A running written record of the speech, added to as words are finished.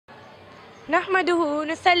नहमदुहु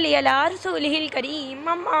नसल्ली अला रसूलिहिल करीम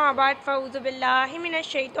अम्मा बाद फ़ऊज़ु बिल्लाहि मिनश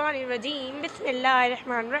शैतानिर रजीम बिस्मिल्लाहिर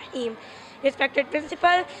रहमानिर रहीम। Respected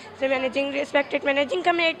principal, respected managing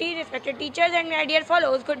committee, respected teachers, and my dear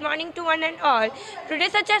follows, good morning to one and all. Today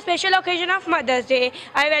is such a special occasion of Mother's Day.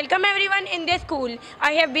 I welcome everyone in this school.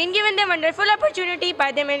 I have been given the wonderful opportunity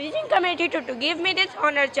by the managing committee to give me this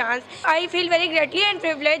honor chance. I feel very greatly and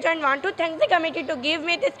privileged and want to thank the committee to give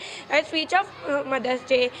me this speech of Mother's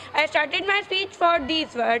Day. I started my speech for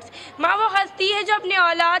these words. माँ वो हस्ती है जो अपने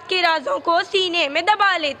औलाद के राजों को सीने में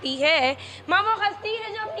दबा लेती है। माँ वो हस्ती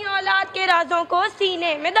है जो अपनी औलाद के राजों को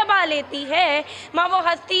सीने में दबा लेती है। माँ वो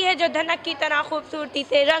हस्ती है जो धनक की तरह खूबसूरती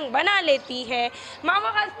से रंग बना लेती है। माँ वो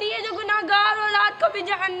हस्ती है जो गुनाहगार औलाद को भी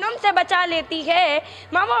जहन्नुम से बचा लेती है।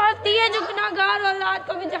 माँ वो हस्ती है जो गुनाहगार औलाद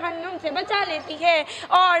को भी जहन्नुम से बचा लेती है।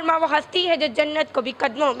 और माँ वो हस्ती है जो जन्नत को भी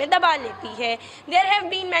कदमों में दबा लेती है। There have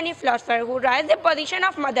been many philosophers who rise the position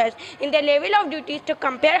of mothers in the level of duties to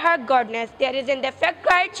compare her godness. There is in the fact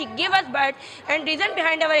right she gave us birth and reason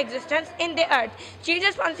behind our existence in the earth. She is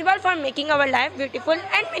responsible for making our life beautiful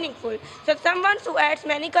and meaningful. So someone who adds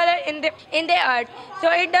many color in the earth.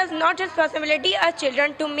 So it does not responsibility as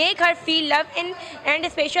children to make her feel loved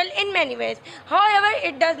and special in many ways. However,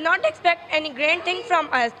 it does not expect any great thing from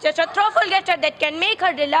us. Just a thoughtful gesture that can make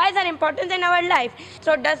her realize her importance in our life.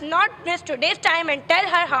 So does not miss today's time and tell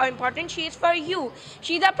her how important she is for you.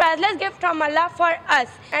 She is a priceless gift from Allah for us.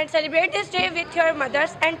 And celebrate this day with your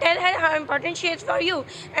mothers and tell her how important she is for you.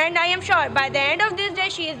 And I am sure by the end of this day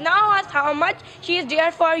she is now asked how much she is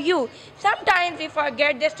dear for you. Sometimes we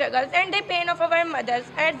forget the struggles and the pain of our mothers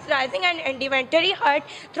as rising and inventory hurt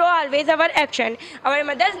through always our action. Our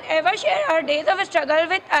mothers never share our days of struggle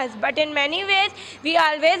with us, but in many ways we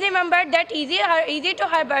always remember that easy to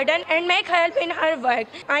her burden and make help in her work.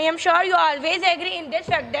 I am sure you always agree in this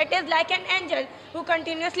fact that is like an angel who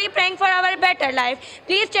continuously praying for our better life.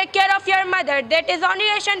 Please take care of your mother. That is only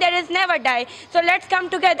relation that is never die. So let's come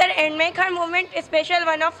together and make her movement a special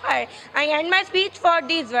one of her. I end my speech for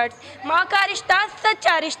these words. माँ का रिश्ता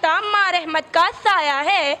सच्चा रिश्ता माँ रहमत का साया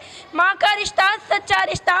है। माँ का रिश्ता सच्चा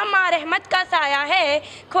रिश्ता माँ रहमत का साया है।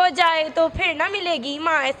 खो जाए तो फिर न मिलेगी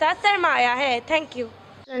माँ ऐसा सरमाया है। Thank you.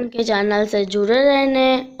 के चैनल से जुड़े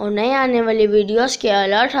रहने और नए आने वाली वीडियोस के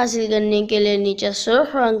अलर्ट हासिल करने के लिए नीचे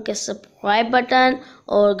सुर्ख रंग के सब्सक्राइब बटन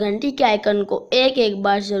और घंटी के आइकन को एक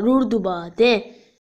बार ज़रूर दबा दें।